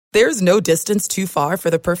There's no distance too far for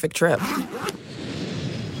the perfect trip.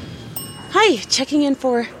 Hi, checking in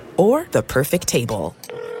for... Or the perfect table.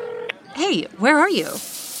 Hey, where are you?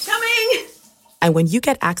 Coming! And when you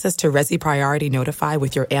get access to Resi Priority Notify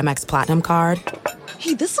with your Amex Platinum card...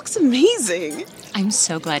 Hey, this looks amazing. I'm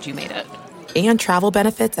so glad you made it. And travel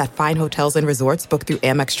benefits at fine hotels and resorts booked through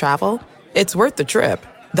Amex Travel, it's worth the trip.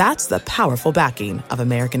 That's the powerful backing of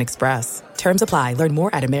American Express. Terms apply. Learn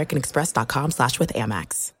more at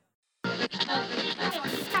americanexpress.com/withAmex. Switched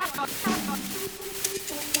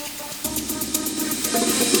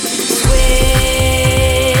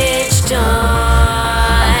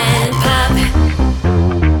on Pop.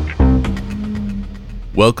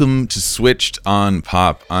 Welcome to Switched on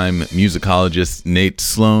Pop. I'm musicologist Nate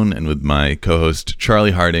Sloan, and with my co-host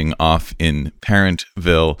Charlie Harding off in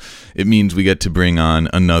Parentville, it means we get to bring on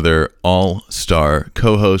another all-star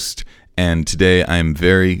co-host. And today I'm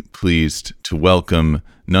very pleased to welcome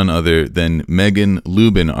none other than Megan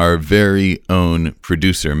Lubin, our very own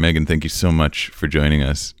producer. Megan, thank you so much for joining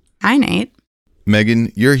us. Hi, Nate.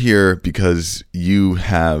 Megan, you're here because you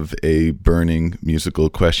have a burning musical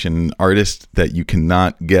question, an artist that you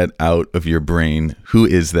cannot get out of your brain. Who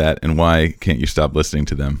is that, and why can't you stop listening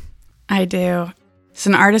to them? I do. It's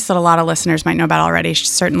an artist that a lot of listeners might know about already. She's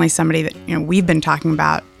certainly somebody that we've been talking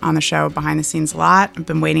about on the show behind the scenes a lot. I've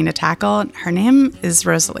been waiting to tackle. Her name is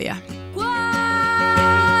Rosalia.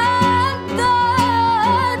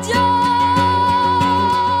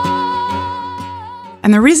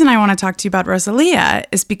 And the reason I want to talk to you about Rosalia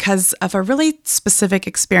is because of a really specific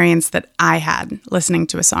experience that I had listening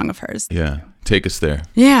to a song of hers. Yeah, take us there.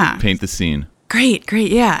 Yeah. Paint the scene. Great,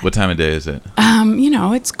 yeah. What time of day is it?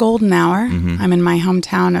 It's golden hour. Mm-hmm. I'm in my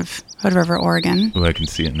hometown of Hood River, Oregon. Oh, I can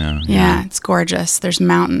see it now. Yeah, it's gorgeous. There's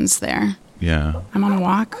mountains there. Yeah. I'm on a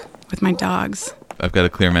walk with my dogs. I've got a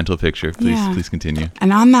clear mental picture. Please continue.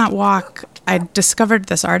 And on that walk, I discovered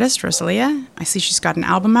this artist, Rosalia. I see she's got an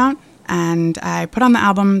album out, and I put on the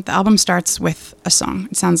album. The album starts with a song.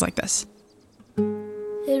 It sounds like this.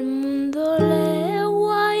 El mundo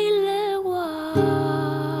legua y legua,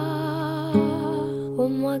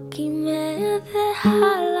 como aquí me deja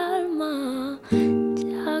el alma,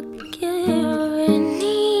 ya que he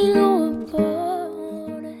venido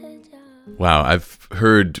por ella. Wow, I've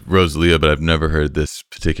heard Rosalia, but I've never heard this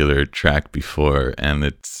particular track before, and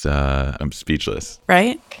it's I'm speechless.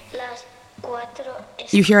 Right?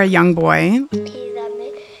 You hear a young boy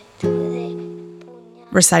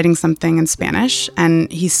reciting something in Spanish,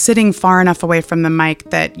 and he's sitting far enough away from the mic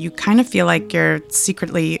that you kind of feel like you're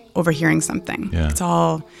secretly overhearing something. Yeah. It's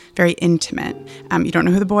all very intimate. You don't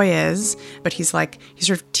know who the boy is, but he's sort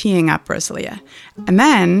of teeing up Rosalia. And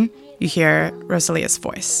then you hear Rosalia's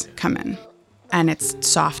voice come in, and it's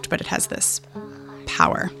soft, but it has this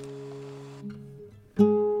power.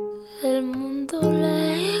 El mundo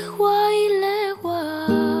legua y legua,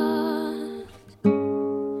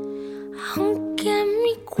 aunque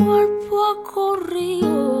mi cuerpo ha corrido.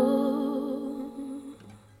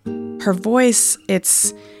 Her voice,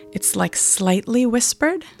 it's like slightly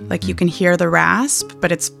whispered, like you can hear the rasp,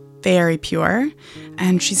 but it's very pure.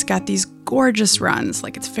 And she's got these gorgeous runs,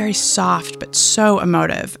 like it's very soft, but so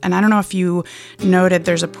emotive. And I don't know if you noted,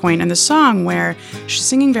 there's a point in the song where she's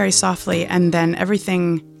singing very softly and then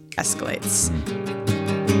everything escalates.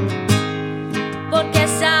 Porque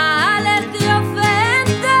sales de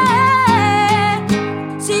ofender,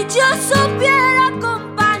 si yo supiera,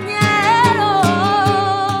 compañero.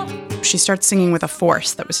 She starts singing with a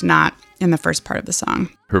force that was not in the first part of the song.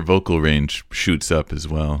 Her vocal range shoots up as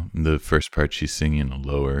well. In the first part, she's singing in a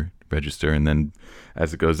lower register, and then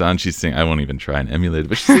as it goes on, she's singing, I won't even try and emulate it,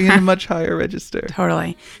 but she's singing in a much higher register.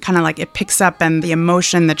 Totally. Kind of like it picks up, and the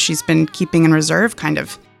emotion that she's been keeping in reserve kind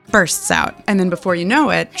of bursts out. And then before you know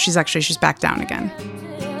it, she's back down again.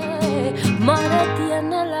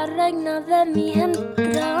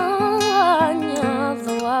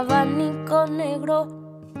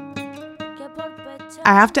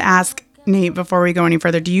 I have to ask, Nate, before we go any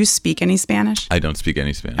further, do you speak any Spanish? I don't speak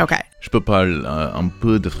any Spanish. Okay. Je parle un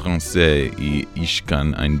peu de français et ich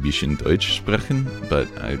kann ein bisschen Deutsch sprechen, but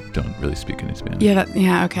I don't really speak any Spanish.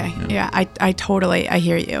 Okay. Yeah, I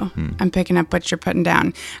hear you. I'm picking up what you're putting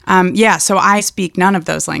down. So I speak none of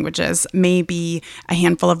those languages, maybe a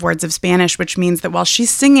handful of words of Spanish, which means that while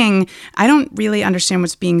she's singing, I don't really understand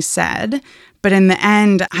what's being said. But in the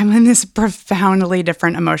end, I'm in this profoundly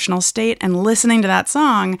different emotional state, and listening to that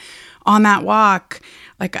song on that walk,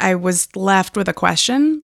 like I was left with a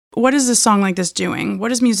question. What is a song like this doing? What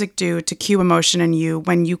does music do to cue emotion in you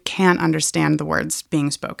when you can't understand the words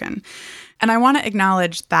being spoken? And I want to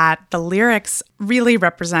acknowledge that the lyrics really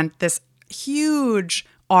represent this huge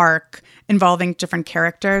arc involving different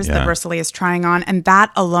characters that Rosalia is trying on. And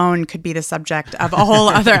that alone could be the subject of a whole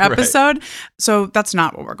other episode. So that's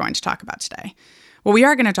not what we're going to talk about today. What we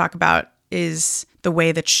are going to talk about is the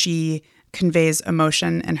way that she conveys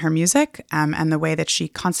emotion in her music, and the way that she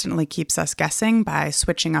constantly keeps us guessing by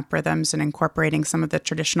switching up rhythms and incorporating some of the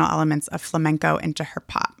traditional elements of flamenco into her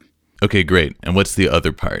pop. Okay, great. And what's the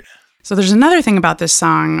other part? So there's another thing about this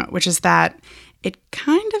song, which is that it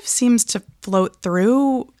kind of seems to float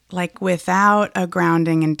through like without a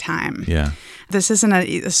grounding in time. Yeah. This isn't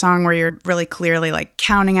a song where you're really clearly like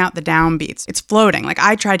counting out the downbeats. It's floating. Like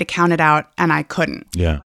I tried to count it out and I couldn't.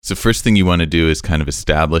 Yeah. So first thing you want to do is kind of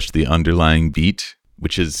establish the underlying beat,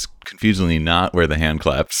 which is confusingly not where the hand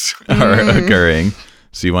claps are occurring.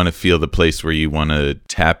 So you want to feel the place where you want to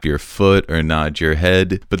tap your foot or nod your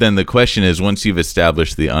head. But then the question is, once you've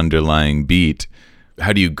established the underlying beat,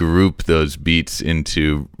 how do you group those beats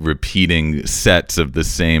into repeating sets of the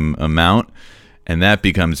same amount? And that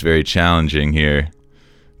becomes very challenging here,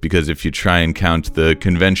 because if you try and count the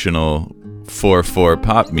conventional 4/4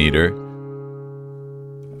 pop meter,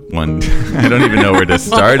 I don't even know where to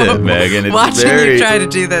start it, Megan. It's Watching you try to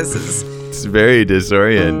do this is... It's very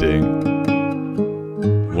disorienting.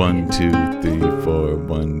 1, 2, 3, 4.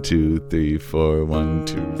 1, 2, 3, 4. 1,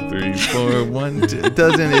 2, 3, 4. 1, 2. It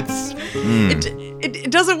doesn't.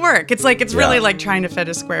 It doesn't work. It's like really like trying to fit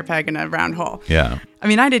a square peg in a round hole. Yeah. I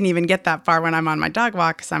mean, I didn't even get that far when I'm on my dog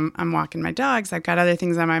walk because I'm walking my dogs. I've got other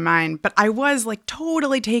things on my mind. But I was like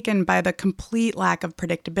totally taken by the complete lack of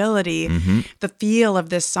predictability, the feel of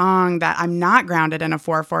this song that I'm not grounded in a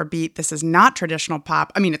 4/4 beat. This is not traditional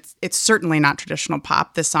pop. I mean, it's certainly not traditional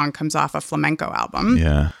pop. This song comes off a flamenco album.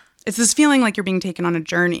 Yeah. It's this feeling like you're being taken on a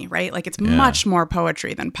journey, right? Like it's much more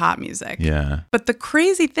poetry than pop music. Yeah. But the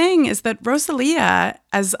crazy thing is that Rosalia,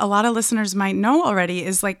 as a lot of listeners might know already,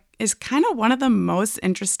 is kind of one of the most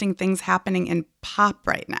interesting things happening in pop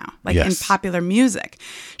right now, like in popular music.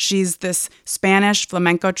 She's this Spanish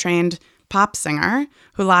flamenco trained pop singer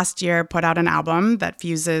who last year put out an album that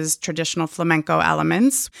fuses traditional flamenco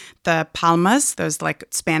elements, the palmas, those like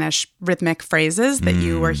Spanish rhythmic phrases that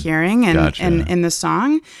you were hearing in the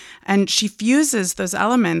song. And she fuses those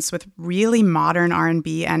elements with really modern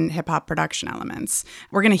R&B and hip hop production elements.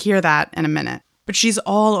 We're going to hear that in a minute. But she's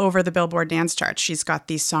all over the Billboard dance charts. She's got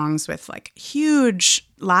these songs with like huge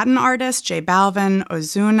Latin artists, J Balvin,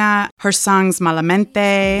 Ozuna, her songs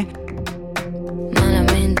Malamente.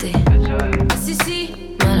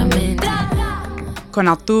 Con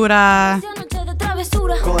altura.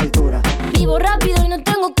 Con altura. Vivo rápido y no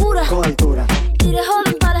tengo cura. Con altura. Iré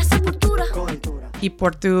joven para la sepultura. Con altura. Y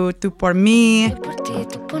por tú, tú por mí. Por ti,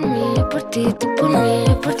 tú por mí, por ti, tú por mí,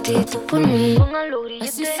 por ti, tú por mí.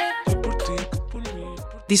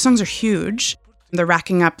 These songs are huge. They're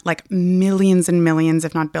racking up like millions and millions,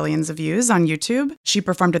 if not billions of views on YouTube. She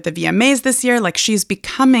performed at the VMAs this year. Like she's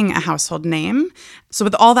becoming a household name. So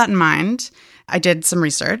with all that in mind, I did some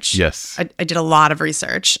research. Yes. I did a lot of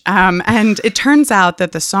research. And it turns out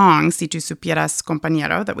that the song, Si Tu Supieras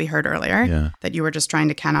Compañero, that we heard earlier, that you were just trying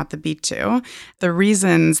to count out the beat to, the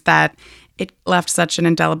reasons that it left such an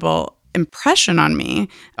indelible impression on me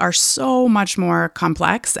are so much more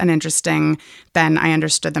complex and interesting than I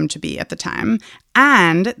understood them to be at the time.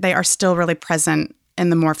 And they are still really present in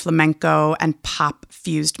the more flamenco and pop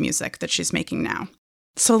fused music that she's making now.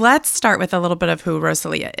 So let's start with a little bit of who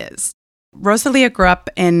Rosalia is. Rosalia grew up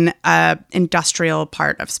in an industrial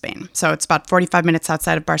part of Spain. So it's about 45 minutes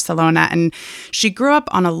outside of Barcelona. And she grew up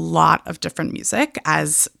on a lot of different music,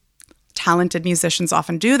 as talented musicians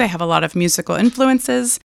often do. They have a lot of musical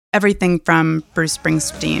influences. Everything from Bruce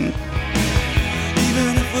Springsteen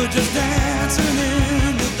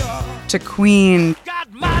to Queen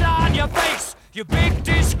Got mud on your face, you big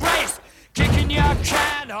disgrace, kicking your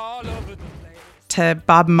can all over the place. to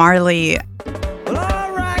Bob Marley, Well,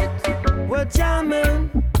 all right, we're jamming.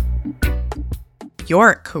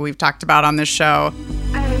 Bjork, who we've talked about on this show,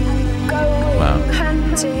 Wow.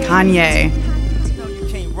 Kanye, You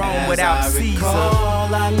can't roll without Caesar.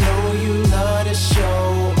 I know you love to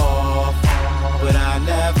show off, but I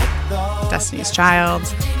never thought. Destiny's Child,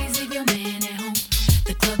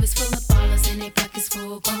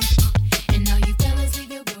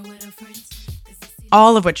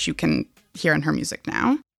 all of which you can hear in her music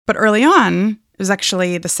now. But early on, it was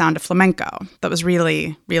actually the sound of flamenco that was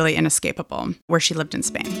really, really inescapable where she lived in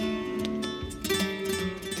Spain.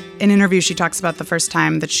 In an interview, she talks about the first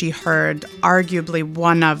time that she heard arguably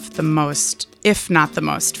one of the most, if not the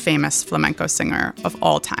most, famous flamenco singer of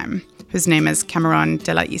all time, whose name is Camarón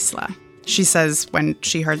de la Isla. She says when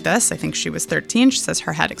she heard this, I think she was 13, she says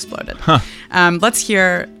her head exploded. Let's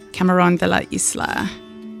hear Camarón de la Isla.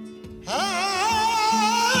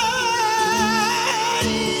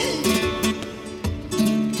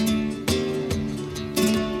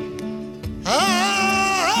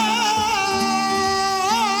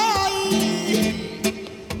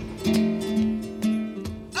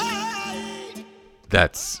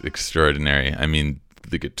 That's extraordinary. I mean,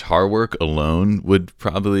 the guitar work alone would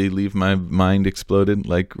probably leave my mind exploded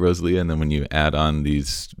like Rosalia. And then when you add on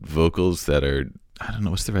these vocals that are, I don't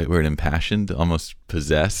know, what's the right word, impassioned, almost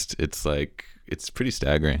possessed, it's like, it's pretty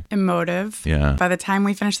staggering. Emotive. Yeah. By the time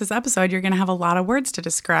we finish this episode, you're going to have a lot of words to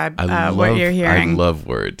describe what you're hearing. I love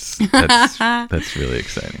words. That's really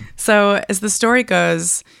exciting. So as the story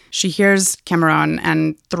goes, she hears Cameron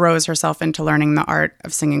and throws herself into learning the art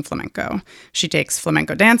of singing flamenco. She takes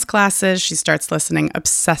flamenco dance classes. She starts listening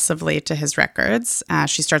obsessively to his records.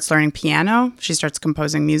 She starts learning piano. She starts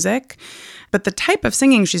composing music. But the type of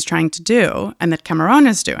singing she's trying to do and that Cameron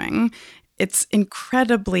is doing, it's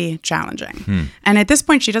incredibly challenging. And at this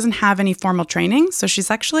point, she doesn't have any formal training. So she's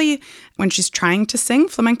actually, when she's trying to sing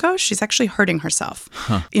flamenco, she's actually hurting herself.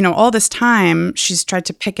 You know, all this time, she's tried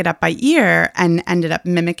to pick it up by ear and ended up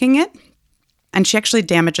mimicking it. And she actually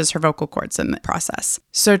damages her vocal cords in the process.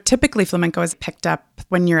 So typically flamenco is picked up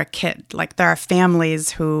when you're a kid. Like there are families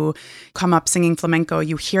who come up singing flamenco.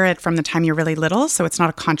 You hear it from the time you're really little, so it's not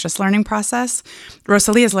a conscious learning process.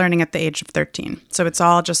 Rosalia is learning at the age of 13. So it's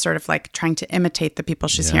all just sort of like trying to imitate the people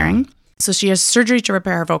she's hearing. So she has surgery to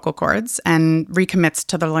repair her vocal cords and recommits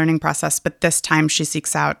to the learning process, but this time she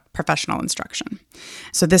seeks out professional instruction.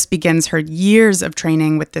 So this begins her years of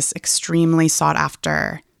training with this extremely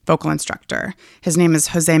sought-after vocal instructor. His name is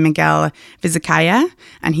Jose Miguel Vizcaya,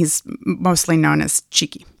 and he's mostly known as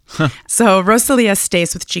Chiqui. So Rosalia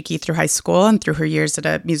stays with Chiqui through high school and through her years at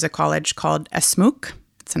a music college called ESMUC.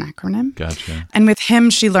 It's an acronym. Gotcha. And with him,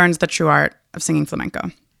 she learns the true art of singing flamenco.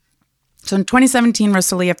 So in 2017,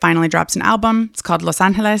 Rosalia finally drops an album. It's called Los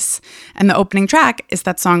Angeles. And the opening track is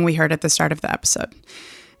that song we heard at the start of the episode.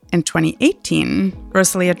 In 2018,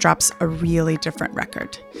 Rosalia drops a really different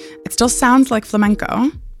record. It still sounds like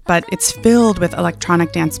flamenco, but it's filled with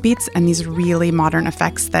electronic dance beats and these really modern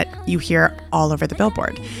effects that you hear all over the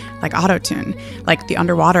billboard, like auto-tune, like the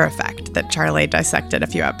underwater effect that Charlie dissected a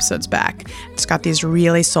few episodes back. It's got these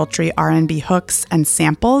really sultry R&B hooks and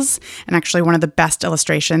samples, and actually one of the best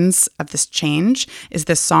illustrations of this change is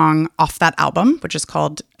this song off that album, which is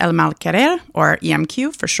called El Mal Querer, or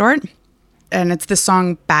EMQ for short, and it's the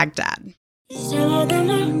song Baghdad.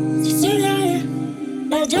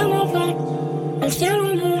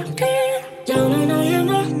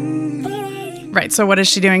 Right, so what is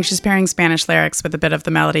she doing? She's pairing Spanish lyrics with a bit of the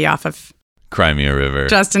melody off of Cry Me a River.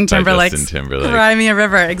 Justin Timberlake's Cry Me a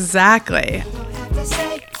River, exactly.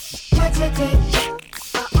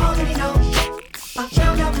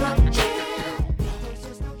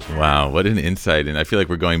 Wow, what an insight. And I feel like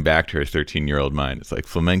we're going back to her 13-year-old mind. It's like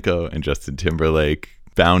flamenco and Justin Timberlake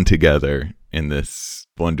bound together in this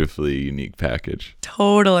wonderfully unique package.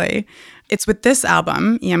 Totally. It's with this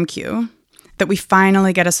album, EMQ, that we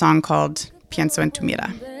finally get a song called Pienso en tu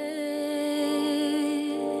mira.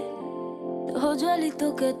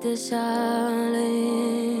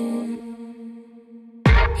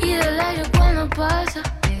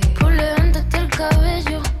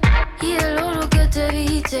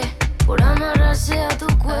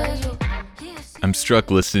 I'm struck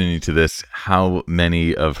listening to this how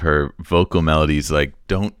many of her vocal melodies like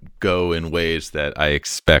don't go in ways that I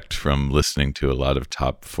expect from listening to a lot of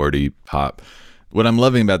top 40 pop. What I'm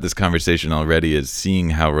loving about this conversation already is seeing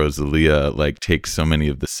how Rosalia like takes so many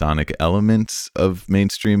of the sonic elements of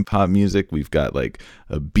mainstream pop music. We've got like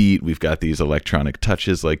a beat, we've got these electronic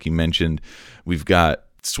touches like you mentioned, we've got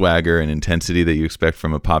swagger and intensity that you expect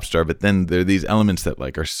from a pop star, but then there are these elements that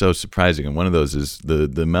like are so surprising, and one of those is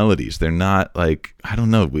the melodies. They're not like, I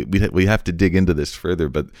don't know, we have to dig into this further,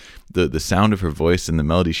 but the sound of her voice and the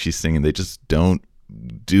melodies she's singing, they just don't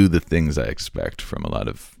do the things I expect from a lot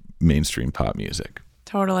of mainstream pop music.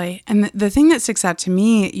 Totally. And the thing that sticks out to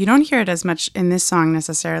me, you don't hear it as much in this song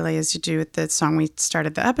necessarily as you do with the song we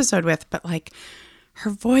started the episode with, but like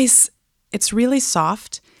her voice, it's really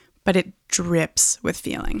soft, but it drips with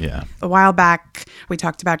feeling. Yeah. A while back, we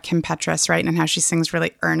talked about Kim Petras, right? And how she sings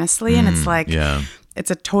really earnestly. And it's like,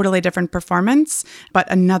 it's a totally different performance, but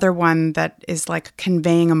another one that is like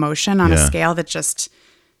conveying emotion on a scale that just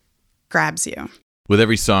grabs you. With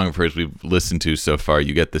every song of hers we've listened to so far,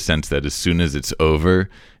 you get the sense that as soon as it's over,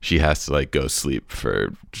 she has to like go sleep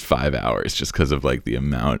for 5 hours just because of like the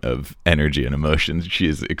amount of energy and emotions she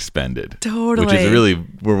has expended. Totally. Which is a really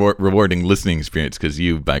rewarding listening experience because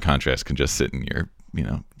you, by contrast, can just sit in your,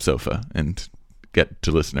 sofa and get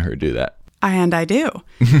to listen to her do that. And I do.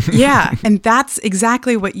 Yeah. And that's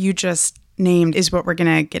exactly what you just named is what we're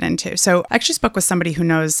going to get into. So I actually spoke with somebody who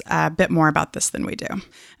knows a bit more about this than we do.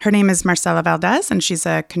 Her name is Marcela Valdez, and she's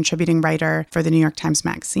a contributing writer for the New York Times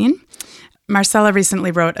Magazine. Marcela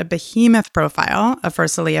recently wrote a behemoth profile of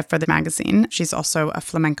Rosalía for the magazine. She's also a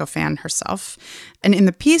flamenco fan herself. And in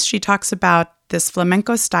the piece, she talks about this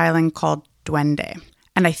flamenco styling called duende.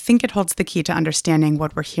 And I think it holds the key to understanding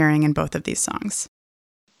what we're hearing in both of these songs.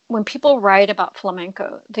 When people write about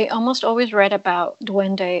flamenco, they almost always write about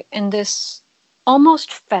duende in this almost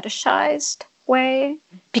fetishized way,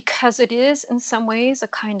 because it is in some ways a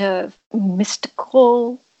kind of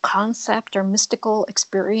mystical concept or mystical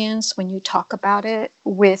experience when you talk about it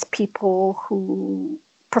with people who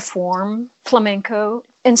perform flamenco.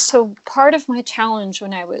 And so part of my challenge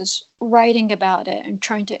when I was writing about it and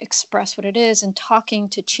trying to express what it is and talking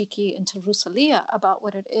to Chiqui and to Rosalía about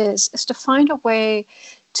what it is to find a way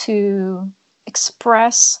to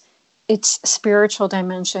express its spiritual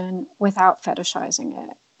dimension without fetishizing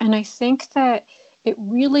it. And I think that it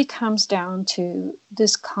really comes down to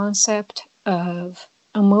this concept of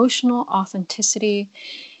emotional authenticity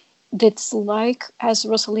that's like, as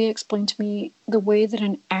Rosalía explained to me, the way that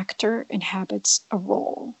an actor inhabits a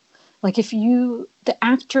role. Like if the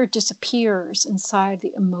actor disappears inside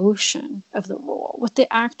the emotion of the role, what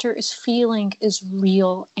the actor is feeling is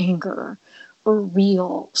real anger or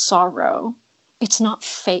real sorrow. It's not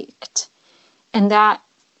faked. And that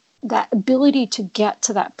ability to get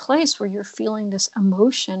to that place where you're feeling this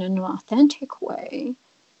emotion in an authentic way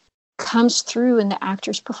comes through in the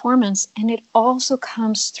actor's performance, and it also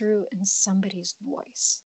comes through in somebody's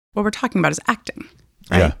voice. What we're talking about is acting,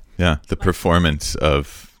 right? Yeah. The performance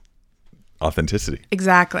of authenticity.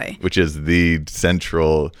 Exactly. Which is the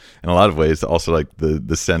central, in a lot of ways, also like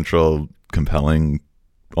the central, compelling,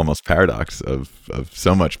 almost paradox of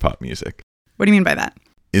so much pop music. What do you mean by that?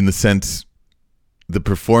 In the sense, the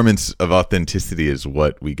performance of authenticity is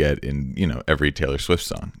what we get in, every Taylor Swift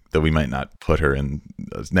song. Though we might not put her in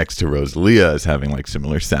next to Rosalía as having like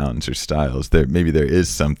similar sounds or styles. Maybe there is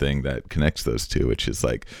something that connects those two, which is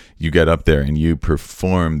like you get up there and you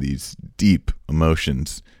perform these deep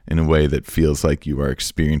emotions in a way that feels like you are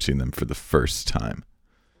experiencing them for the first time.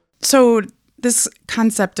 So this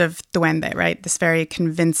concept of duende, right? This very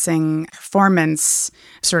convincing performance,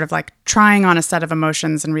 sort of like trying on a set of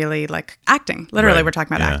emotions and really like acting. Literally, right. We're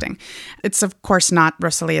talking about acting. It's, of course, not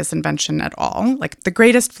Rosalía's invention at all. Like the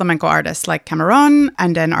greatest flamenco artists like Camarón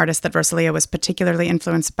and an artist that Rosalía was particularly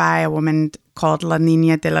influenced by, a woman called La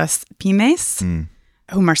Niña de los Pines,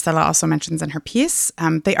 who Marcela also mentions in her piece,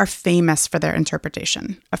 they are famous for their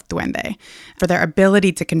interpretation of duende, for their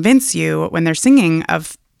ability to convince you when they're singing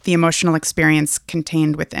of the emotional experience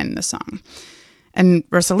contained within the song. And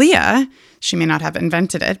Rosalía, she may not have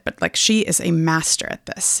invented it, but like she is a master at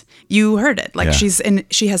this. You heard it. Like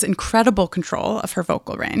she has incredible control of her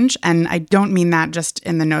vocal range. And I don't mean that just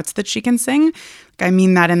in the notes that she can sing. Like, I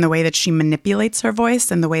mean that in the way that she manipulates her voice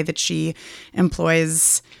and the way that she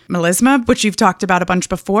employs melisma, which you've talked about a bunch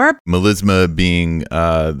before. Melisma being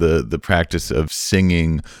the practice of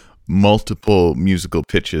singing multiple musical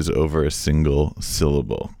pitches over a single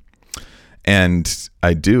syllable. And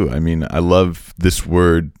I love this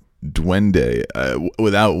word duende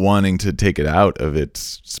without wanting to take it out of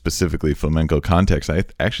its specifically flamenco context. I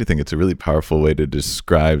actually think it's a really powerful way to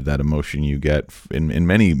describe that emotion you get in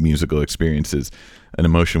many musical experiences, an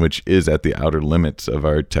emotion which is at the outer limits of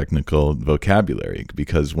our technical vocabulary,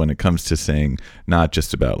 because when it comes to saying not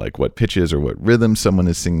just about like what pitches or what rhythm someone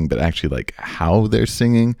is singing, but actually like how they're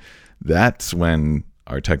singing, that's when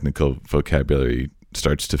our technical vocabulary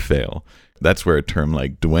starts to fail. That's where a term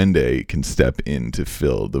like duende can step in to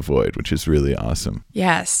fill the void, which is really awesome.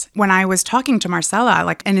 Yes. When I was talking to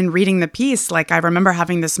Marcela, and in reading the piece, I remember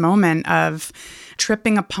having this moment of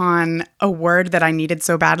tripping upon a word that I needed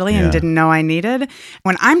so badly and didn't know I needed.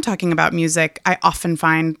 When I'm talking about music, I often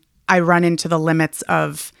find I run into the limits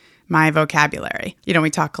of my vocabulary. We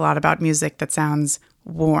talk a lot about music that sounds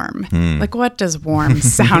warm. Like, what does warm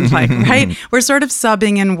sound like, right? We're sort of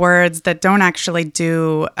subbing in words that don't actually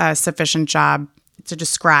do a sufficient job to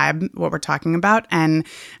describe what we're talking about. And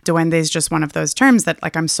duende is just one of those terms that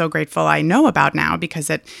I'm so grateful I know about now, because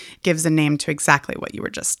it gives a name to exactly what you were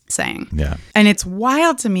just saying. Yeah. And it's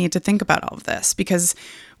wild to me to think about all of this, because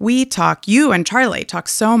you and Charlie talk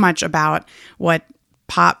so much about what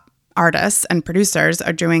pop artists and producers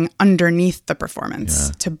are doing underneath the performance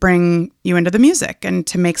to bring you into the music and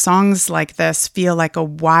to make songs like this feel like a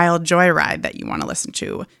wild joyride that you want to listen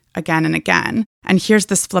to again and again. And here's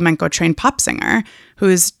this flamenco trained pop singer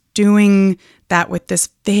who's doing that with this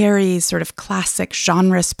very sort of classic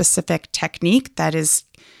genre specific technique that is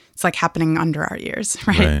It's like happening under our ears,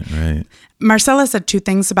 right? Right. Marcela said two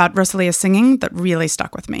things about Rosalia's singing that really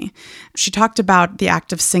stuck with me. She talked about the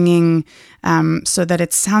act of singing so that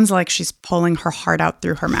it sounds like she's pulling her heart out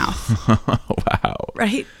through her mouth. Wow.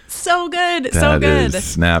 Right? So good. So good.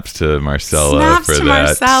 Snaps to Marcella Snaps for to that.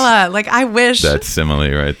 Marcella. Like, I wish. That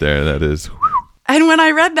simile right there. That is. And when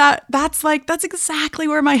I read that, that's exactly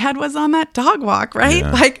where my head was on that dog walk, right?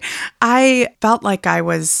 Yeah. Like, I felt like I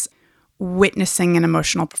was witnessing an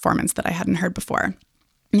emotional performance that I hadn't heard before.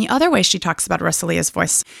 And the other way she talks about Rosalia's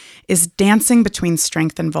voice is dancing between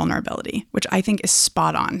strength and vulnerability, which I think is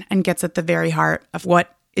spot on and gets at the very heart of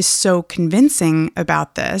what is so convincing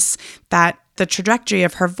about this, that the trajectory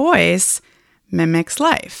of her voice mimics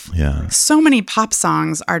life. Yeah. So many pop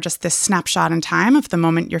songs are just this snapshot in time of the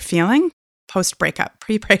moment you're feeling, post-breakup,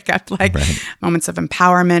 pre-breakup, like moments of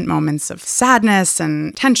empowerment, moments of sadness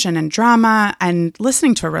and tension and drama. And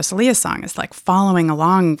listening to a Rosalia song is like following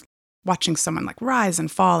along, watching someone like rise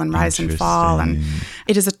and fall and rise and fall. And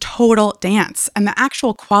it is a total dance. And the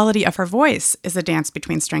actual quality of her voice is a dance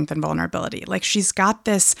between strength and vulnerability. Like, she's got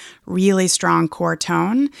this really strong core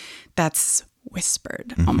tone that's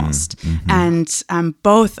whispered almost. And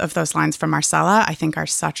both of those lines from Marcela, I think, are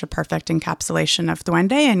such a perfect encapsulation of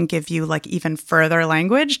Duende and give you like even further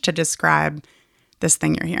language to describe this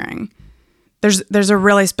thing you're hearing. There's a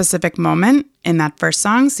really specific moment in that first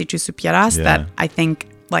song, Si Tu Supieras, that I think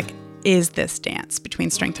like is this dance between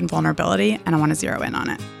strength and vulnerability, and I want to zero in on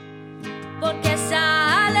it. Porque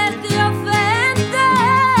sales triunfante,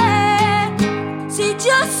 si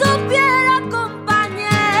yo supiera, compañero.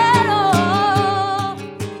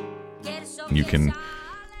 You can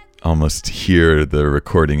almost hear the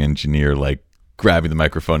recording engineer like grabbing the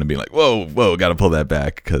microphone and being like, whoa, gotta pull that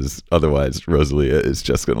back, because otherwise Rosalia is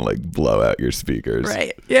just gonna like blow out your speakers.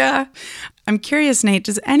 Right. Yeah. I'm curious, Nate,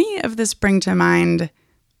 does any of this bring to mind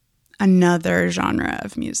another genre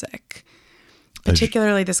of music?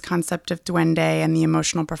 Particularly this concept of duende and the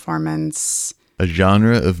emotional performance. A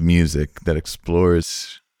genre of music that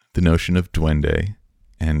explores the notion of duende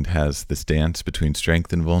and has this dance between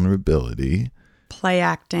strength and vulnerability. Play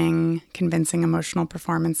acting, convincing emotional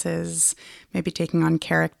performances, maybe taking on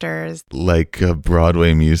characters. Like a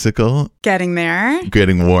Broadway musical? Getting there.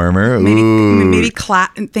 Getting warmer. Maybe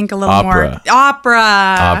think a little more.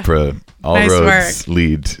 Opera. All nice roads work.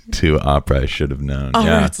 lead to opera, I should have known. All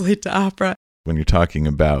roads lead to opera. When you're talking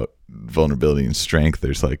about vulnerability and strength,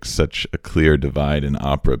 there's like such a clear divide in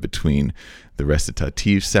opera between the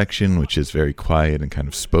recitative section, which is very quiet and kind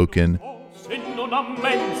of spoken,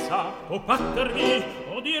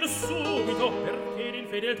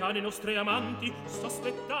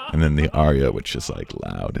 and then the aria, which is like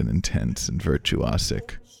loud and intense and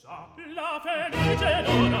virtuosic.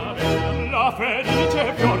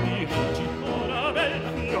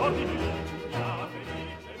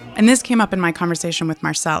 And this came up in my conversation with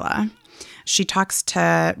Marcela. She talks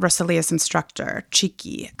to Rosalia's instructor,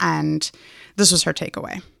 Chiqui, and this was her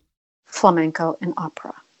takeaway. Flamenco and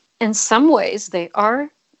opera. In some ways, they are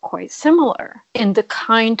quite similar in the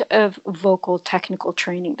kind of vocal technical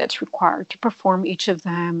training that's required to perform each of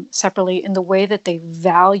them separately, in the way that they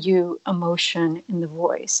value emotion in the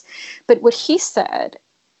voice. But what he said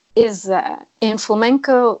is that in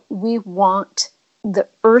flamenco, we want the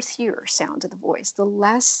earthier sound of the voice, the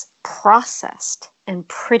less processed and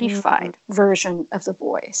prettified version of the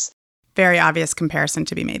voice. Very obvious comparison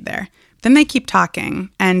to be made there. Then they keep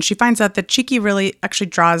talking, and she finds out that Chiqui really actually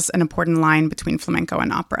draws an important line between flamenco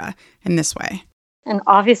and opera in this way. And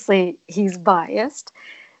obviously he's biased,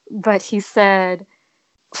 but he said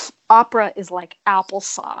opera is like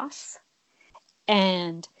applesauce,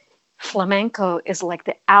 and flamenco is like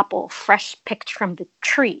the apple fresh picked from the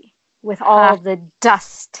tree with all the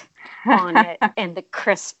dust on it and the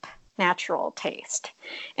crisp, natural taste.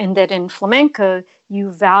 And that in flamenco,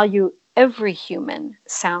 you value every human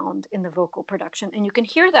sound in the vocal production. And you can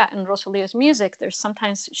hear that in Rosalia's music. There's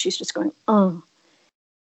sometimes she's just going,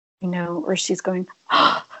 or she's going,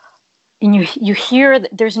 and you hear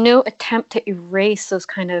that there's no attempt to erase those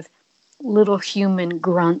kind of little human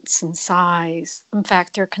grunts and sighs. In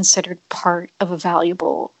fact, they're considered part of a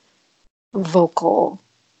valuable vocal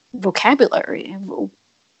vocabulary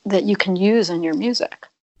that you can use in your music.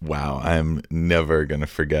 Wow, I'm never going to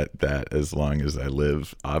forget that as long as I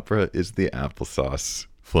live. Opera is the applesauce.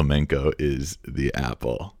 Flamenco is the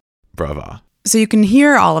apple. Brava. So you can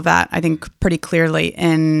hear all of that, I think, pretty clearly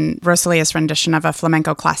in Rosalia's rendition of a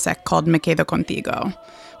flamenco classic called Me Quedo Contigo,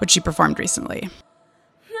 which she performed recently.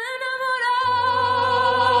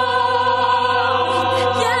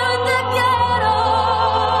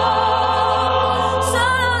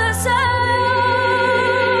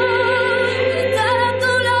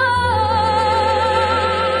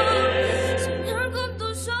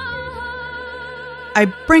 I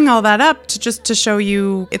bring all that up to show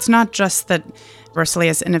you it's not just that Rosalía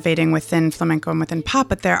is innovating within flamenco and within pop,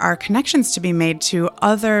 but there are connections to be made to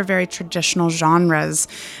other very traditional genres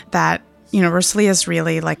that, Rosalía is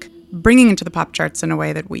really like bringing into the pop charts in a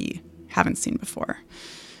way that we haven't seen before.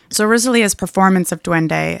 So Rosalía's performance of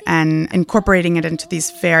Duende and incorporating it into these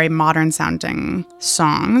very modern sounding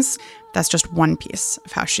songs, that's just one piece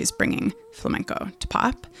of how she's bringing flamenco to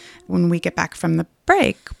pop. When we get back from the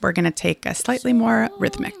break, we're going to take a slightly more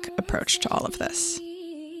rhythmic approach to all of this.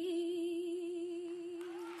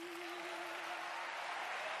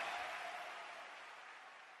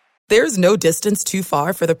 There's no distance too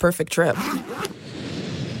far for the perfect trip.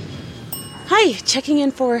 Hi, checking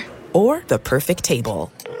in for... Or the perfect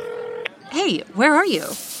table. Hey, where are you?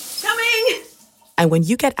 Coming! And when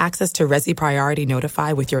you get access to Resi Priority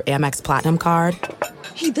Notify with your Amex Platinum card...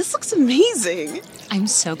 Hey, this looks amazing. I'm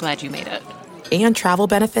so glad you made it. And travel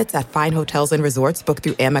benefits at fine hotels and resorts booked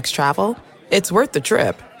through Amex Travel, it's worth the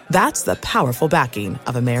trip. That's the powerful backing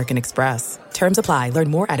of American Express. Terms apply.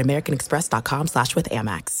 Learn more at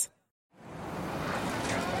americanexpress.com/withAmex.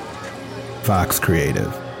 Fox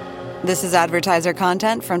Creative. This is advertiser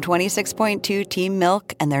content from 26.2 Team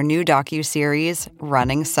Milk and their new docuseries,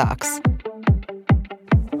 Running Sucks.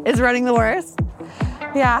 Is running the worst?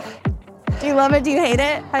 Yeah. Do you love it? Do you hate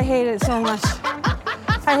it? I hate it so much.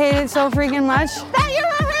 I hate it so freaking much. That you're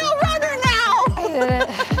a real runner now! I hate it.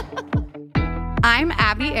 I'm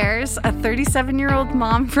Abby Ayers, a 37-year-old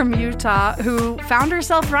mom from Utah who found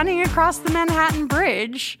herself running across the Manhattan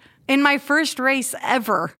Bridge in my first race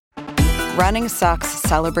ever. Running Sucks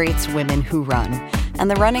celebrates women who run and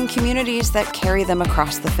the running communities that carry them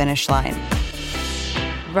across the finish line.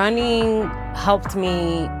 Running helped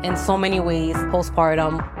me in so many ways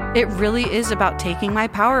postpartum. It really is about taking my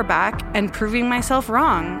power back and proving myself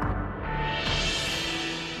wrong.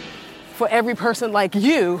 For every person like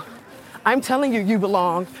you, I'm telling you you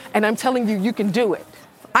belong, and I'm telling you you can do it.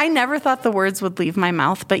 I never thought the words would leave my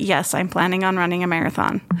mouth, but yes, I'm planning on running a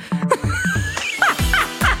marathon.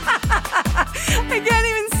 I can't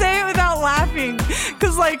even say it without laughing,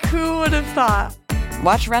 because, who would have thought?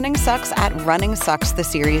 Watch Running Sucks at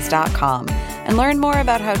runningsuckstheseries.com and learn more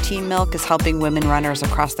about how Team Milk is helping women runners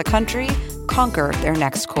across the country conquer their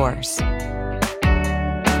next course.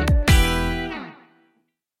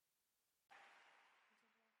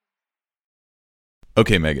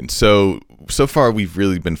 Okay, Megan. So far we've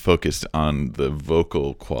really been focused on the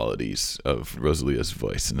vocal qualities of Rosalía's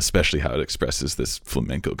voice, and especially how it expresses this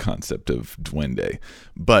flamenco concept of duende.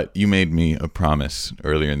 But you made me a promise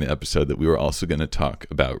earlier in the episode that we were also going to talk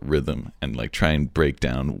about rhythm and try and break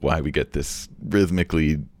down why we get this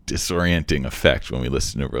rhythmically disorienting effect when we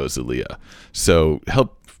listen to Rosalía. So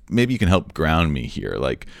maybe you can help ground me here.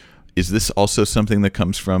 Is this also something that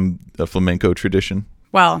comes from the flamenco tradition?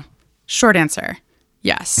 Well, short answer.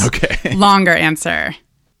 Yes. Okay. Longer answer.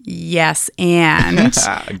 Yes, and...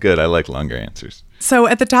 Good. I like longer answers. So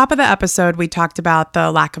at the top of the episode, we talked about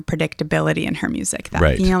the lack of predictability in her music,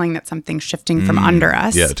 that feeling that something's shifting from under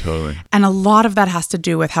us. Yeah, totally. And a lot of that has to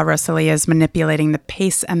do with how Rosalía is manipulating the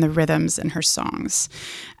pace and the rhythms in her songs.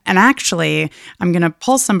 And actually, I'm going to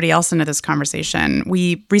pull somebody else into this conversation.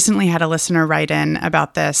 We recently had a listener write in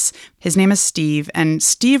about this. His name is Steve, and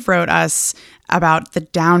Steve wrote us about the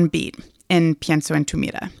downbeat in Pienso en tu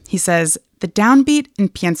Mira. He says, the downbeat in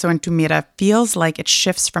Pienso en tu Mira feels like it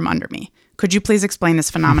shifts from under me. Could you please explain this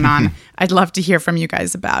phenomenon? I'd love to hear from you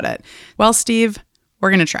guys about it. Well, Steve,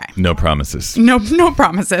 we're going to try. No promises. No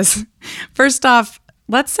promises. First off,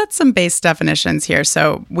 let's set some base definitions here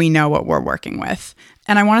so we know what we're working with.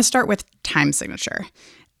 And I want to start with time signature.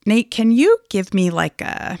 Nate, can you give me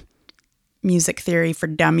a music theory for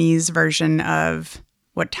dummies version of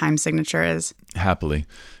what time signature is? Happily.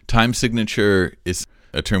 Time signature is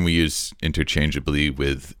a term we use interchangeably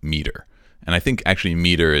with meter. And I think actually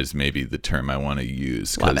meter is maybe the term I want to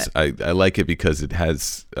use because I like it because it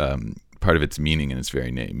has part of its meaning in its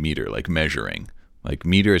very name, meter, like measuring. Like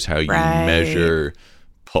meter is how you measure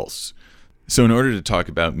pulse. So in order to talk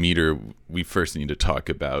about meter, we first need to talk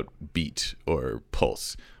about beat or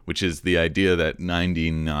pulse, which is the idea that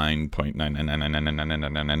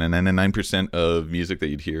 99.999999999% of music that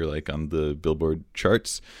you'd hear on the Billboard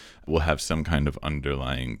charts will have some kind of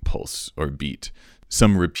underlying pulse or beat.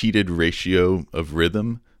 Some repeated ratio of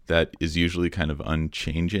rhythm that is usually kind of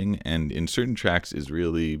unchanging and in certain tracks is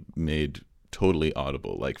really made totally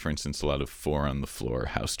audible. Like, for instance, a lot of 4 on the floor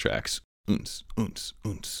house tracks. Ounce, ounce,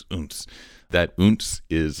 ounce, ounce. That ounce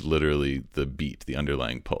is literally the beat, the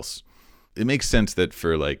underlying pulse. It makes sense that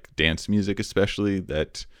for dance music especially,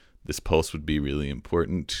 that this pulse would be really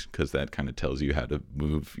important because that kind of tells you how to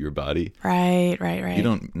move your body. Right.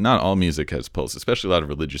 Not all music has pulse, especially a lot of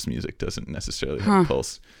religious music doesn't necessarily have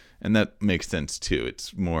pulse. And that makes sense too.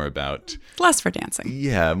 It's more about... Less for dancing.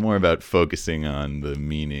 Yeah, more about focusing on the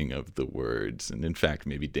meaning of the words. And in fact,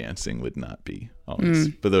 maybe dancing would not be always.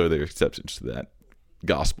 But though there are exceptions to that,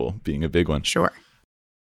 gospel being a big one. Sure.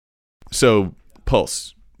 So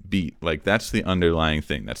pulse, beat, like that's the underlying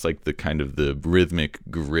thing. That's like the kind of the rhythmic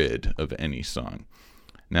grid of any song.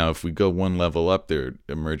 Now, if we go one level up, there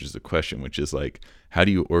emerges a question, which is like, how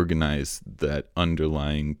do you organize that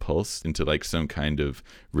underlying pulse into like some kind of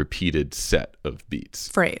repeated set of beats?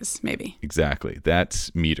 Phrase, maybe. Exactly.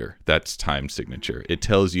 That's meter. That's time signature. It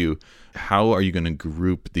tells you how are you going to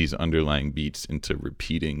group these underlying beats into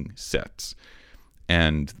repeating sets.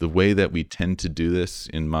 And the way that we tend to do this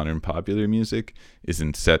in modern popular music is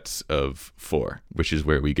in sets of 4, which is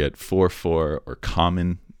where we get 4/4 or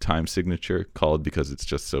common time signature, called because it's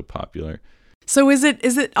just so popular. So is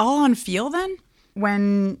it all on feel then?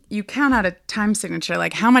 When you count out a time signature,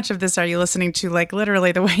 like how much of this are you listening to like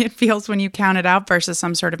literally the way it feels when you count it out versus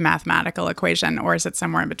some sort of mathematical equation, or is it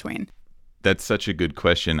somewhere in between? That's such a good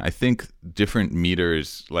question. I think different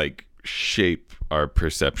meters like shape our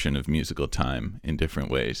perception of musical time in different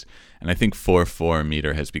ways. And I think 4/4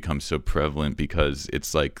 meter has become so prevalent because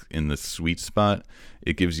it's like in the sweet spot.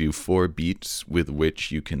 It gives you 4 beats with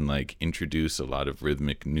which you can like introduce a lot of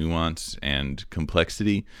rhythmic nuance and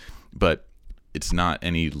complexity, but it's not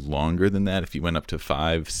any longer than that. If you went up to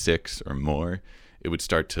 5, 6 or more, it would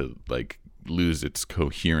start to like lose its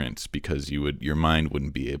coherence because your mind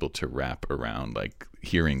wouldn't be able to wrap around like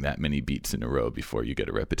hearing that many beats in a row before you get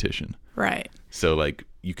a repetition. Right. So like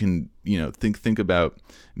you can, think about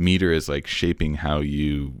meter as like shaping how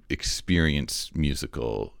you experience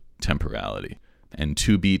musical temporality. And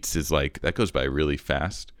 2 beats is like, that goes by really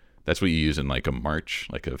fast. That's what you use in like a march,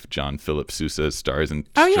 like of John Philip Sousa's Stars and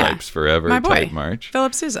Stripes Forever type march.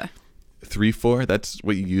 Philip Sousa. 3/4, that's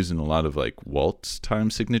what you use in a lot of like waltz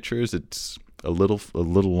time signatures. It's a little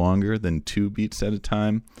longer than 2 beats at a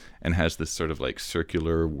time and has this sort of like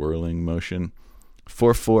circular whirling motion.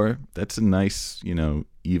 4/4, that's a nice,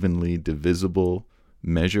 evenly divisible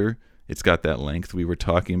measure. It's got that length we were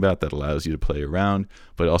talking about that allows you to play around,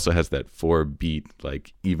 but it also has that 4-beat,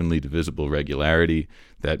 like evenly divisible regularity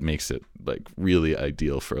that makes it like really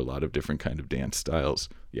ideal for a lot of different kind of dance styles.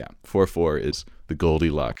 Yeah, 4/4 is the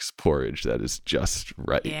Goldilocks porridge that is just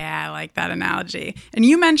right. Yeah, I like that analogy. And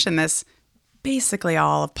you mentioned this, basically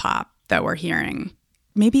all of pop that we're hearing,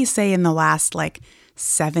 maybe say in the last like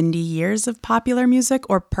 70 years of popular music,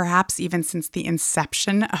 or perhaps even since the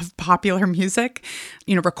inception of popular music,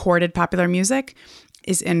 recorded popular music,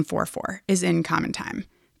 is in 4/4, is in common time.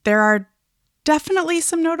 There are definitely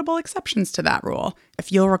some notable exceptions to that rule.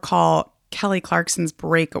 If you'll recall Kelly Clarkson's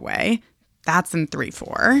Breakaway, that's in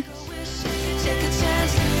 3/4.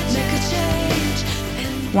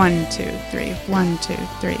 1, 2, 3, 1, 2,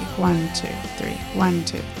 3, 1, 2, 3, 1,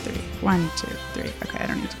 2, 3, 1, 2, 3. Okay, I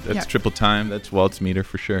don't need to. That's triple time. That's waltz meter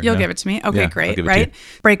for sure. You'll give it to me? Okay, great, right?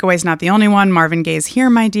 Breakaway's not the only one. Marvin Gaye's Here,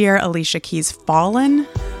 My Dear. Alicia Keys' Fallen.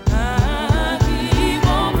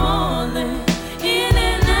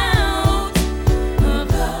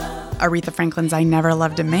 Aretha Franklin's I Never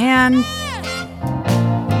Loved a Man.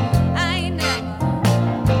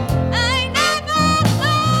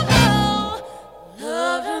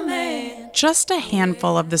 Just a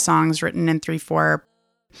handful of the songs written in 3/4.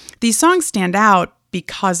 These songs stand out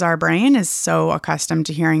because our brain is so accustomed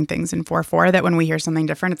to hearing things in 4/4 that when we hear something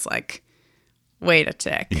different, it's like, wait a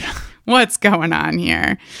tick. Yeah. What's going on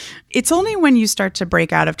here? It's only when you start to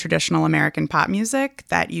break out of traditional American pop music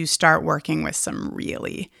that you start working with some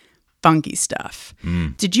really funky stuff.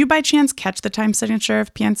 Did you by chance catch the time signature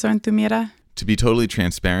of Pienso en tu Mirada? To be totally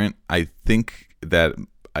transparent, I think that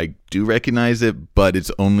I do recognize it, but it's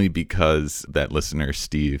only because that listener,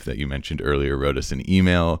 Steve, that you mentioned earlier, wrote us an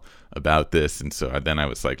email about this. And so then I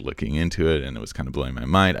was like looking into it and it was kind of blowing my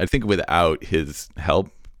mind. I think without his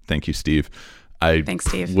help, thank you, Steve, Thanks,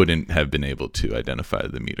 Steve, wouldn't have been able to identify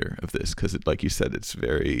the meter of this because, like you said, it's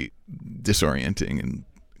very disorienting and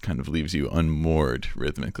kind of leaves you unmoored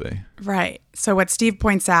rhythmically. Right. So what Steve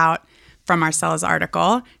points out from Marcela's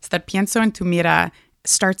article is that Pienso en tu Mirada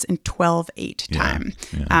starts in 12/8 time.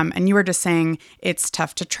 Yeah. And you were just saying it's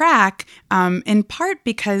tough to track, in part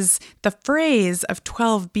because the phrase of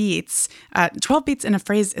 12 beats in a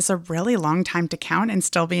phrase is a really long time to count and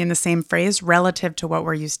still be in the same phrase relative to what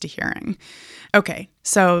we're used to hearing. Okay,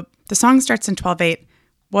 so the song starts in 12/8.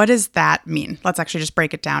 What does that mean? Let's actually just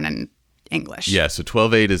break it down in English. Yeah, so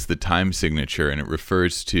 12/8 is the time signature and it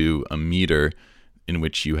refers to a meter in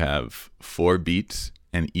which you have 4 beats,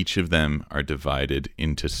 and each of them are divided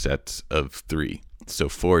into sets of 3. So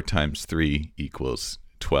 4 times 3 equals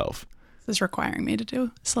 12. This is requiring me to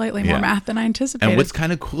do slightly more math than I anticipated. And what's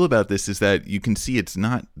kind of cool about this is that you can see it's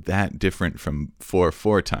not that different from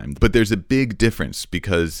 4/4 time. But there's a big difference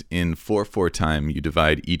because in 4/4 time, you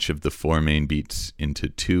divide each of the 4 main beats into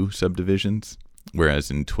 2 subdivisions.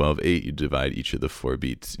 Whereas in 12/8, you divide each of the 4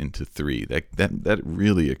 beats into 3. That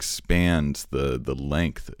really expands the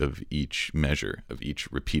length of each measure, of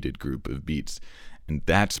each repeated group of beats. And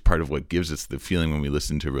that's part of what gives us the feeling when we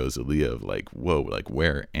listen to Rosalia of like, whoa, like,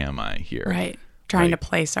 where am I here? Right. Trying to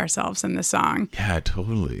place ourselves in the song. Yeah,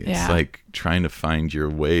 totally. It's like trying to find your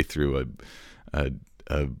way through a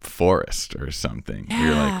forest or something. Yeah.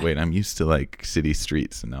 You're like, wait, I'm used to like city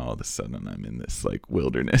streets, and now all of a sudden I'm in this like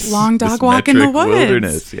wilderness. Long dog walk in the woods.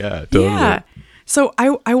 Wilderness. Yeah, totally. Yeah. So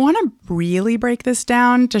I want to really break this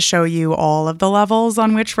down to show you all of the levels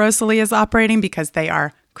on which Rosalia is operating because they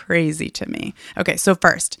are crazy to me. Okay, so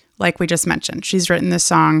first, like we just mentioned, she's written this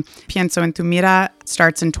song, Pienso en tu mira,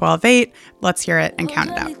 starts in 12/8. Let's hear it and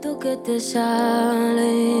count it out.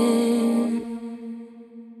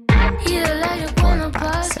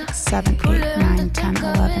 5, 6, 7, 8, 9, 10,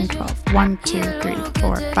 11, 12. 1, 2, 3,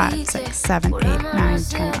 4, 5, 6, 7, 8, 9,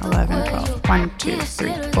 10, 11, 12. 1, 2,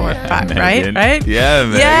 3, 4, 5. Right? Right? Yeah,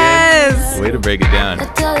 Megan. Yes! Way to break it down.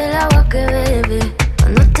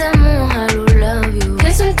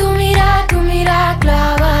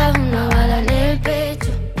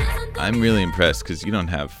 I'm really impressed because you don't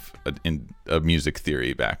have a music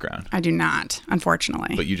theory background. I do not,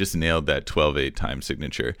 unfortunately. But you just nailed that 12/8 time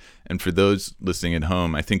signature. And for those listening at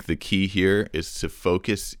home, I think the key here is to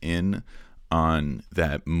focus in on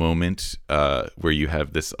that moment where you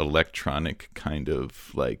have this electronic kind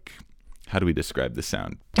of like, how do we describe the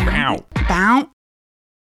sound? Bow. Bow.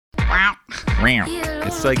 Wow.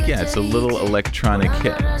 It's like, yeah, it's a little electronic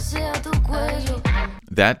hit.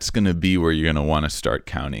 That's going to be where you're going to want to start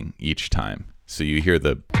counting each time. So you hear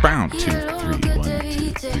the bow, 2, 3, 1,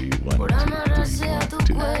 2, 3, 1, 2,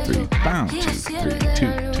 3, 1, 2, 3, bow, 2, 3, 2,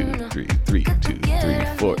 2, 3, 3, 2, 3,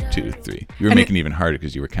 4, 2, 3. You were making it even harder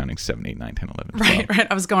because you were counting 7, 8, 9, 10, 11, 12. Right.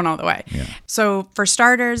 I was going all the way. Yeah. So for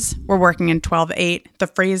starters, we're working in 12/8. The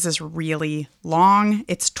phrase is really long.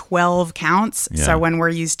 It's 12 counts. Yeah. So when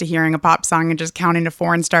we're used to hearing a pop song and just counting to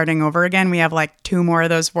 4 and starting over again, we have like 2 more of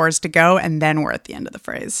those 4s to go, and then we're at the end of the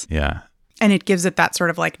phrase. Yeah. And it gives it that sort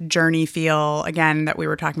of like journey feel, again, that we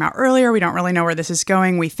were talking about earlier. We don't really know where this is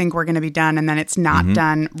going. We think we're going to be done, and then it's not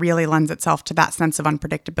done. Really lends itself to that sense of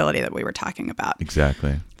unpredictability that we were talking about.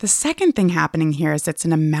 Exactly. The second thing happening here is it's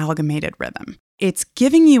an amalgamated rhythm. It's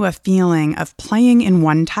giving you a feeling of playing in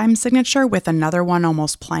one time signature with another one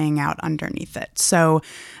almost playing out underneath it. So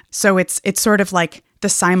it's sort of like the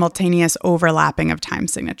simultaneous overlapping of time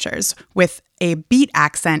signatures with a beat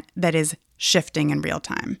accent that is shifting in real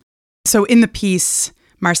time. So in the piece,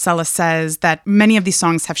 Marcella says that many of these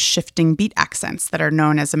songs have shifting beat accents that are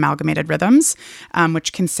known as amalgamated rhythms,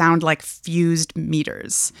 which can sound like fused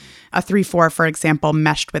meters. A 3/4, for example,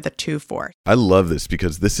 meshed with a 2/4. I love this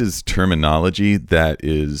because this is terminology that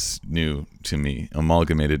is new to me.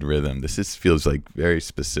 Amalgamated rhythm. This feels like very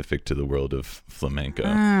specific to the world of flamenco.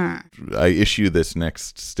 I issue this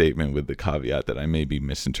next statement with the caveat that I may be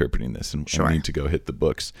misinterpreting this and I need to go hit the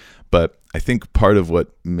books. But I think part of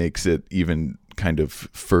what makes it even kind of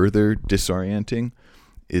further disorienting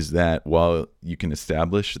is that while you can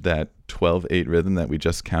establish that 12/8 rhythm that we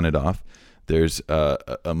just counted off, there's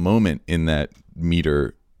a moment in that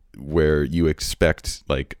meter where you expect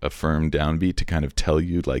like a firm downbeat to kind of tell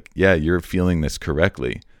you like, yeah, you're feeling this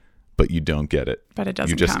correctly, but you don't get it. But it doesn't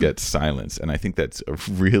You just come. get silence. And I think that's a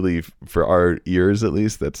really, for our ears at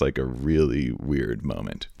least, that's like a really weird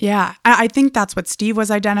moment. Yeah, I think that's what Steve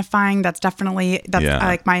was identifying. That's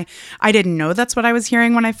I didn't know that's what I was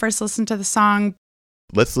hearing when I first listened to the song.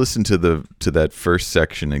 Let's listen to that first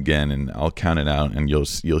section again, and I'll count it out, and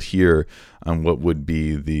you'll hear what would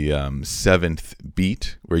be the 7th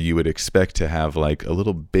beat, where you would expect to have like a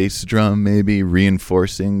little bass drum, maybe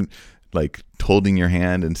reinforcing, like holding your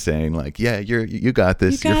hand and saying like, yeah, you got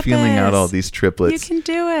this. You're feeling out all these triplets. You can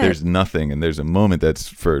do it. There's nothing, and there's a moment that's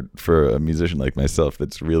for a musician like myself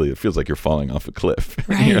that's really, it feels like you're falling off a cliff.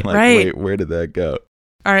 Right, You're like, right. Wait, where did that go?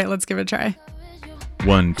 All right, let's give it a try.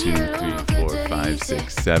 1, 2, 3, 4, 5,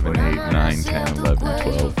 6, 7, 8, 9, 10, 11,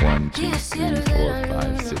 12. 1, 2, 3, 4,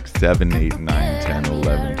 5, 6, 7, 8, 9, 10,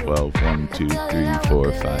 11, 12. 1, 2, 3,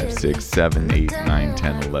 4, 5, 6, 7, 8, 9,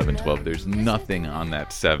 10, 11, 12. There's nothing on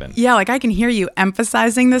that 7. Yeah, like I can hear you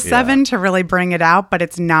emphasizing the 7 to really bring it out, but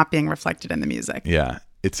it's not being reflected in the music. Yeah,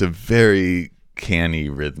 it's a very canny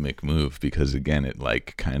rhythmic move because, again, it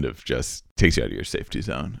like kind of just takes you out of your safety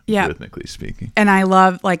zone, Yeah. rhythmically speaking. And I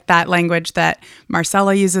love like that language that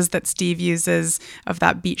Marcella uses, that Steve uses, of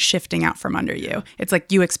that beat shifting out from under you. It's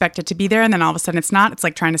like you expect it to be there and then all of a sudden it's not. It's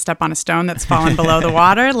like trying to step on a stone that's fallen below the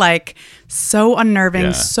water. Like so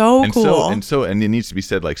unnerving, so cool. And it needs to be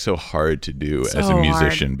said like so hard to do as a So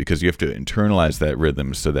musician because you have to internalize that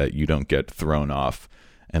rhythm so that you don't get thrown off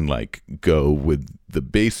and like go with the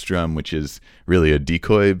bass drum, which is really a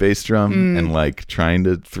decoy bass drum, and like trying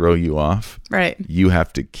to throw you off. Right. You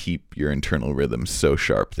have to keep your internal rhythm so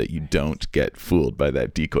sharp that you don't get fooled by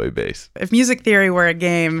that decoy bass. If music theory were a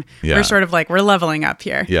game, Yeah. we're sort of like, we're leveling up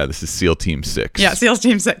here. Yeah, this is SEAL Team 6. Yeah, SEALs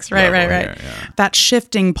Team 6. Right. Level here, yeah. That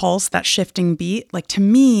shifting pulse, that shifting beat, like to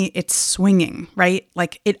me, it's swinging, right?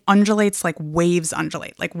 Like it undulates like waves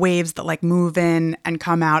undulate, like waves that like move in and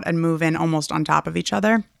come out and move in almost on top of each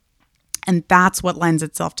other. And that's what lends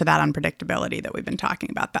itself to that unpredictability that we've been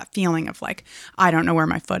talking about, that feeling of like, I don't know where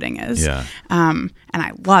my footing is. Yeah. And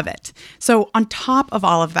I love it. So on top of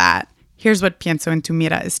all of that, here's what Pienso en tu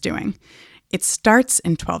mira is doing. It starts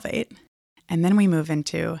in 12/8, and then we move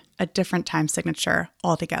into a different time signature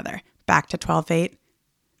altogether. Back to 12/8,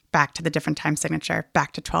 back to the different time signature,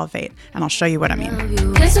 back to 12/8. And I'll show you what I mean.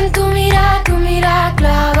 Pienso en tu mira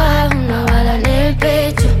clavada, una bala en el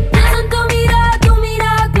pecho. Pienso en tu mira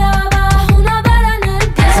clavada, una bala en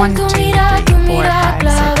el pecho. 1, 2, 3, 4, 5,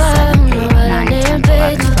 6, 7, 8, 9, 10, 11,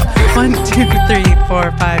 12. 1, 2, 3,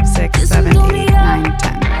 4, 5, 6, 7, 8, 9,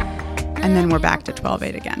 10. And then we're back to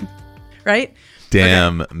 12/8 again. Right?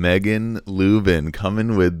 Damn, Megan Lubin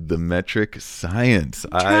coming with the metric science.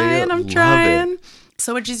 I'm trying.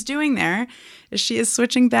 So what she's doing there is she is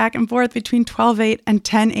switching back and forth between 12/8 and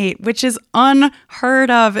 10/8, which is unheard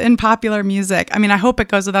of in popular music. I mean, I hope it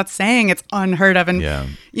goes without saying it's unheard of. And,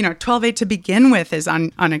 you know, 12/8 to begin with is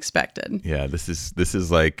unexpected. Yeah, this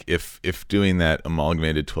is like if doing that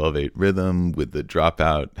amalgamated 12/8 rhythm with the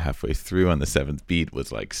dropout halfway through on the 7th beat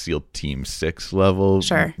was like SEAL Team 6 level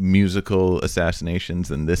musical assassinations,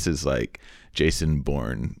 then this is like Jason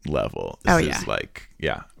Bourne level. This is like,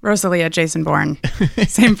 yeah. Rosalia, Jason Bourne,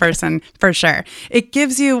 same person for sure. It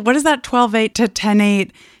gives you, what does that 12/8 to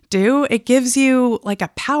 10/8 do? It gives you like a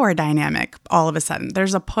power dynamic all of a sudden.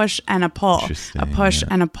 There's a push and a pull, a push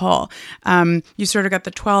and a pull. You sort of got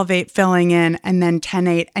the 12/8 filling in and then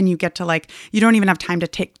 10/8, and you get to like, you don't even have time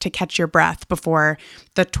to catch your breath before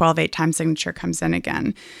the 12/8 time signature comes in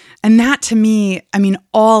again. And that to me, I mean,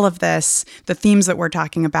 all of this, the themes that we're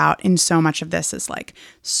talking about in so much of this is like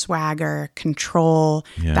swagger, control,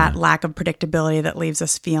 that lack of predictability that leaves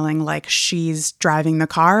us feeling like she's driving the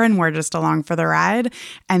car and we're just along for the ride.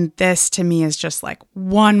 And this to me is just like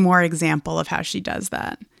one more example of how she does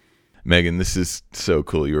that. Megan, this is so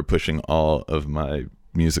cool. You were pushing all of my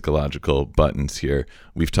musicological buttons here.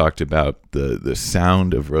 We've talked about the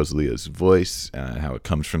sound of Rosalia's voice, how it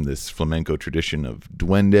comes from this flamenco tradition of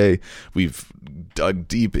duende. We've dug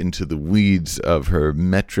deep into the weeds of her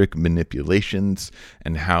metric manipulations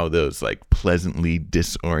and how those like pleasantly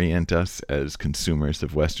disorient us as consumers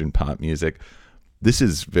of Western pop music. This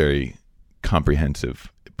is very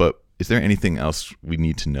comprehensive, but is there anything else we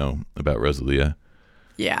need to know about Rosalia?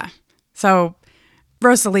 Yeah. So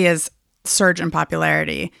Rosalia's surge in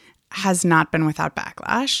popularity has not been without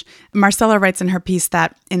backlash. Marcella writes in her piece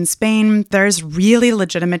that in Spain, there's really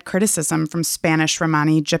legitimate criticism from Spanish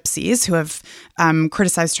Romani gypsies who have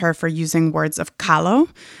criticized her for using words of calo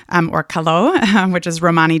or caló, which is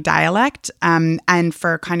Romani dialect, and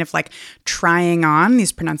for kind of like trying on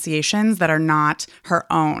these pronunciations that are not her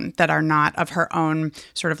own, that are not of her own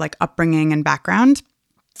sort of like upbringing and background,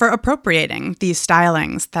 for appropriating these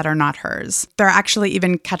stylings that are not hers. There are actually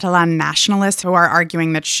even Catalan nationalists who are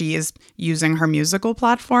arguing that she is using her musical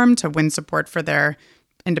platform to win support for their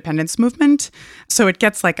independence movement. So it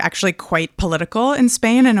gets like actually quite political in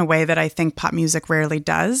Spain in a way that I think pop music rarely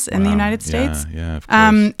does in the United States. Yeah, of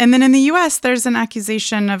course. And then in the US, there's an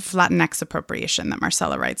accusation of Latinx appropriation that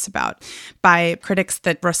Marcella writes about by critics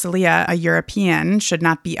that Rosalia, a European, should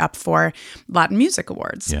not be up for Latin music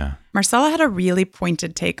awards. Yeah. Marcella had a really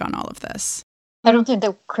pointed take on all of this. I don't think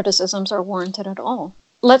the criticisms are warranted at all.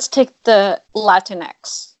 Let's take the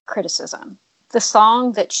Latinx criticism. The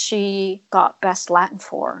song that she got Best Latin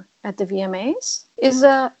for at the VMAs is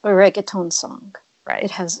a reggaeton song. Right.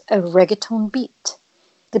 It has a reggaeton beat.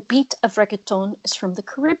 The beat of reggaeton is from the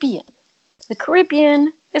Caribbean. The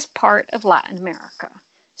Caribbean is part of Latin America.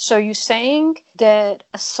 So you're saying that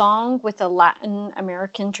a song with a Latin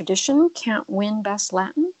American tradition can't win Best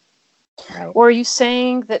Latin? Right. Or are you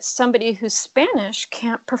saying that somebody who's Spanish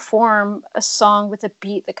can't perform a song with a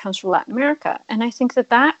beat that comes from Latin America? And I think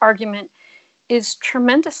that argument is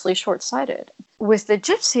tremendously short-sighted. With the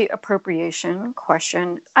gypsy appropriation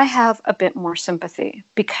question, I have a bit more sympathy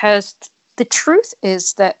because the truth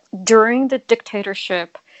is that during the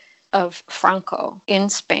dictatorship of Franco in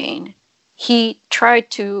Spain, he tried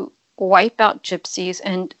to wipe out gypsies,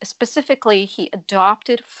 and specifically he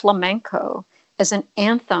adopted flamenco as an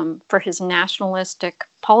anthem for his nationalistic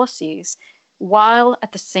policies, while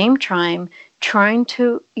at the same time trying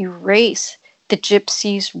to erase the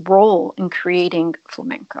gypsies' role in creating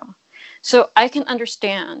flamenco. So I can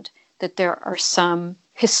understand that there are some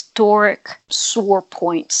historic sore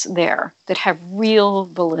points there that have real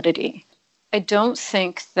validity. I don't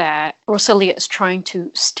think that Rosalía is trying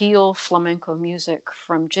to steal flamenco music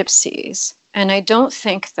from gypsies. And I don't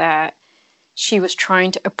think that she was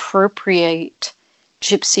trying to appropriate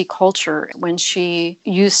gypsy culture when she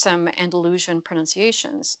used some Andalusian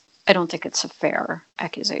pronunciations. I don't think it's a fair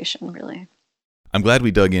accusation, really. I'm glad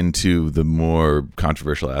we dug into the more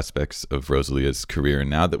controversial aspects of Rosalía's career. And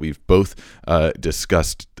now that we've both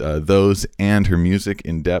discussed those and her music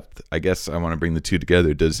in depth, I guess I want to bring the two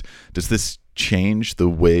together. Does this change the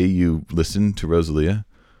way you listen to Rosalía?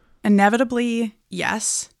 Inevitably,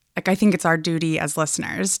 yes. Like, I think it's our duty as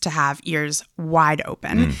listeners to have ears wide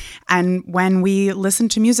open. And when we listen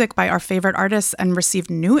to music by our favorite artists and receive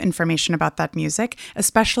new information about that music,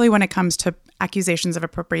 especially when it comes to accusations of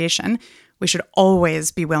appropriation, we should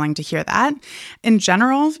always be willing to hear that. In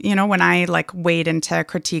general, you know, when I wade into a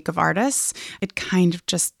critique of artists, it kind of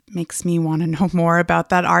just makes me want to know more about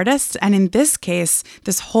that artist. And in this case,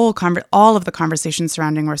 this whole all of the conversations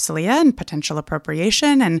surrounding Rosalía and potential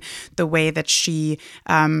appropriation and the way that she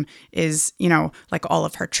is, all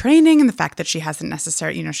of her training and the fact that she hasn't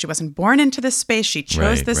necessarily, she wasn't born into this space, she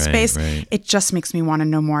chose this space. Right. It just makes me want to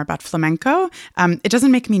know more about flamenco. It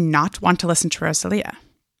doesn't make me not want to listen to Rosalía.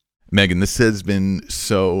 Megan, this has been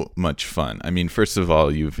so much fun. I mean, first of all,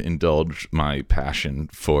 you've indulged my passion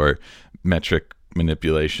for metric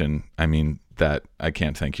manipulation. I mean, that I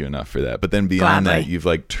can't thank you enough for that. But then beyond that, you've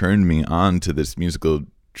turned me on to this musical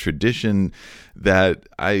tradition that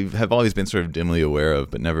I have always been sort of dimly aware of,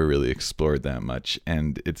 but never really explored that much.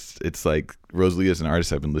 And it's like Rosalía is an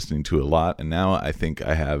artist I've been listening to a lot, and now I think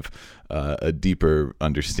I have a deeper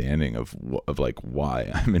understanding of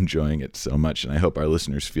why I'm enjoying it so much. And I hope our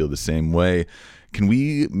listeners feel the same way. Can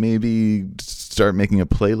we maybe start making a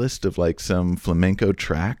playlist of some flamenco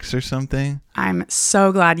tracks or something? I'm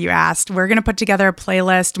so glad you asked. We're going to put together a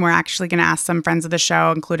playlist, and we're actually going to ask some friends of the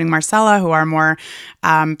show, including Marcela, who are more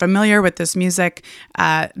familiar with this music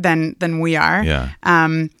than we are,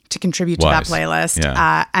 to contribute to that playlist.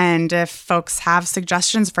 Yeah. And if folks have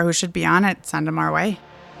suggestions for who should be on it, send them our way.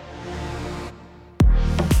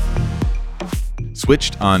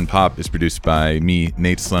 Switched on Pop is produced by me,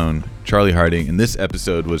 Nate Sloan, Charlie Harding, and this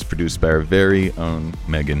episode was produced by our very own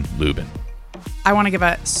Megan Lubin. I want to give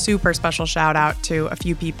a super special shout out to a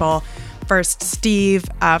few people. First, Steve,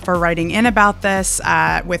 for writing in about this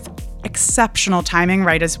with exceptional timing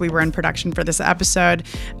right as we were in production for this episode.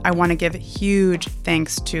 I want to give huge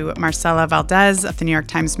thanks to Marcela Valdez of the New York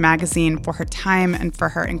Times Magazine for her time and for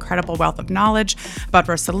her incredible wealth of knowledge about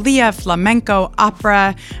Rosalía, flamenco,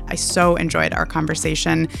 opera. I so enjoyed our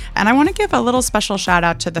conversation. And I want to give a little special shout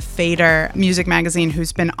out to the Fader music magazine,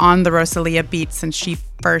 who's been on the Rosalía beat since she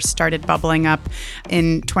first started bubbling up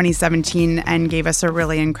in 2017 and gave us a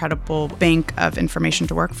really incredible bank of information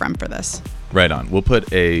to work from for this. Right on. We'll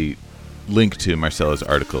put a link to Marcela's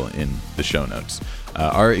article in the show notes.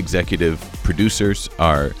 Our executive producers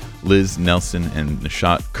are Liz Nelson and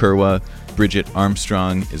Nishat Kurwa. Bridget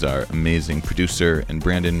Armstrong is our amazing producer, and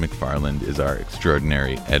Brandon McFarland is our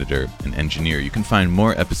extraordinary editor and engineer. You can find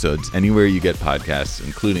more episodes anywhere you get podcasts,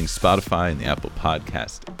 including Spotify and the Apple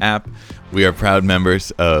Podcast app. We are proud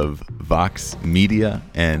members of Vox Media,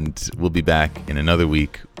 and we'll be back in another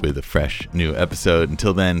week with a fresh new episode.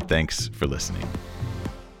 Until then, thanks for listening.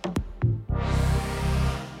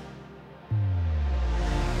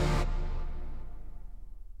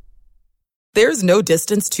 There's no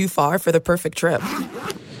distance too far for the perfect trip.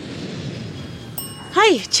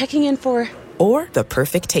 Hi, checking in for... Or the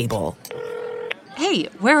perfect table. Hey,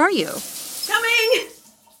 where are you? Coming!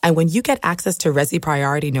 And when you get access to Resi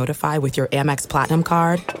Priority Notify with your Amex Platinum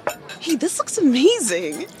card... Hey, this looks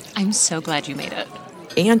amazing! I'm so glad you made it.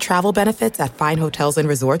 And travel benefits at fine hotels and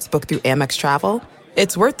resorts booked through Amex Travel,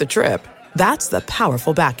 it's worth the trip. That's the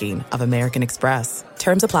powerful backing of American Express.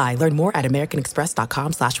 Terms apply. Learn more at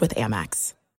americanexpress.com/withAmex.